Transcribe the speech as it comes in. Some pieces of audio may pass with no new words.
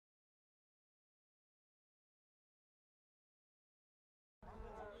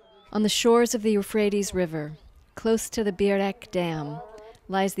On the shores of the Euphrates River, close to the Birek Dam,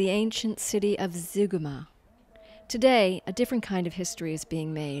 lies the ancient city of Zuguma. Today, a different kind of history is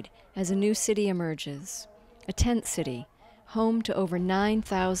being made as a new city emerges, a tent city, home to over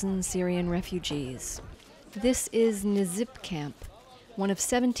 9,000 Syrian refugees. This is Nizip Camp, one of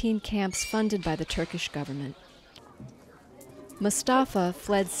 17 camps funded by the Turkish government. Mustafa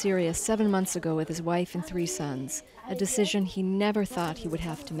fled Syria 7 months ago with his wife and 3 sons, a decision he never thought he would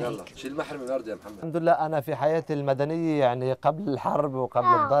have to make. الحمد لله أنا في حياتي المدنية يعني قبل الحرب وقبل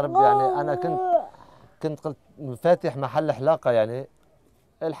الضرب يعني أنا كنت فاتح محل حلاقة يعني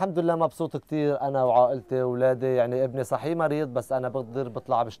الحمد لله مبسوط كتير أنا وعائلتي وأولادي يعني ابني صحيح مريض بس أنا بقدر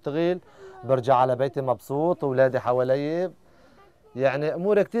بطلع بشتغل برجع على بيتي مبسوط وأولادي حوالي يعني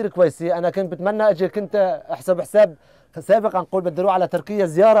أموري كتير كويسة. أنا كنت بتمنى أجي كنت أحسب حساب سابقا نقول بدي اروح على تركيا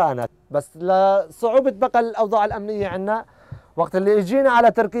زياره انا بس لصعوبه بقى الاوضاع الامنيه عندنا وقت اللي اجينا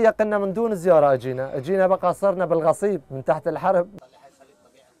على تركيا قلنا من دون زياره اجينا بقى صرنا بالغصيب من تحت الحرب.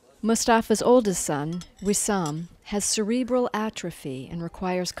 Mustafa's oldest son, Wissam, has cerebral atrophy and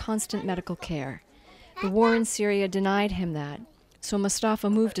requires constant medical care. The war in Syria denied him that, so Mustafa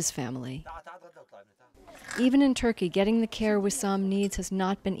moved his family. Even in Turkey, getting the care Wissam needs has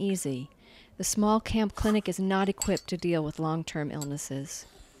not been easy. The small camp clinic is not equipped to deal with long-term illnesses.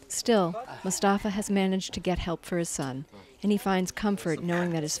 Still, Mustafa has managed to get help for his son, and he finds comfort knowing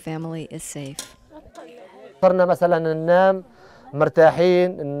that his family is safe. صرنا مثلا ننام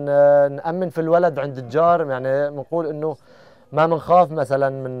مرتاحين نأمن في الولد عند الجار يعني بنقول انه ما بنخاف مثلا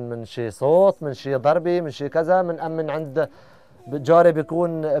من شيء صوت من شيء ضربي من شيء كذا بنأمن عند جاري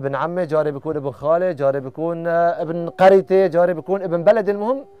بيكون ابن عمي جاري بيكون ابن خالي جاري بيكون ابن قريتي جاري بيكون ابن بلدي.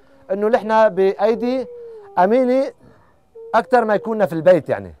 المهم انه نحن بايدي امينه اكثر ما يكوننا في البيت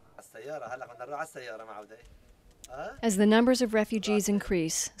يعني. السياره هلا بدنا نروح على السياره ما عوده. As the numbers of refugees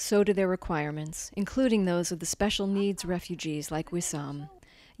increase, so do their requirements, including those of the special needs refugees like Wissam.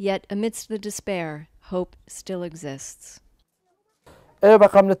 Yet, amidst the despair, hope still exists. ايه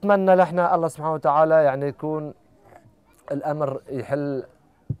بقى بنتمنى نحن الله سبحانه وتعالى يعني يكون الامر يحل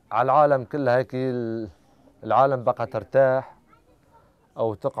على العالم كله هيك العالم بقى ترتاح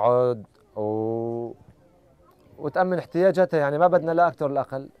أو تقعد وتأمن احتياجاتها يعني ما بدنا لا أكثر ولا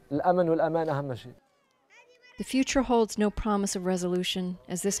أقل. الأمن والأمان أهم شيء. The future holds no promise of resolution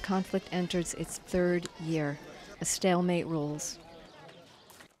as this conflict enters its 3rd year. A stalemate rules.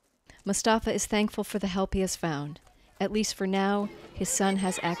 Mustafa is thankful for the help he has found. At least for now, his son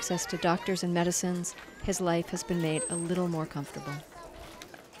has access to doctors and medicines. His life has been made a little more comfortable.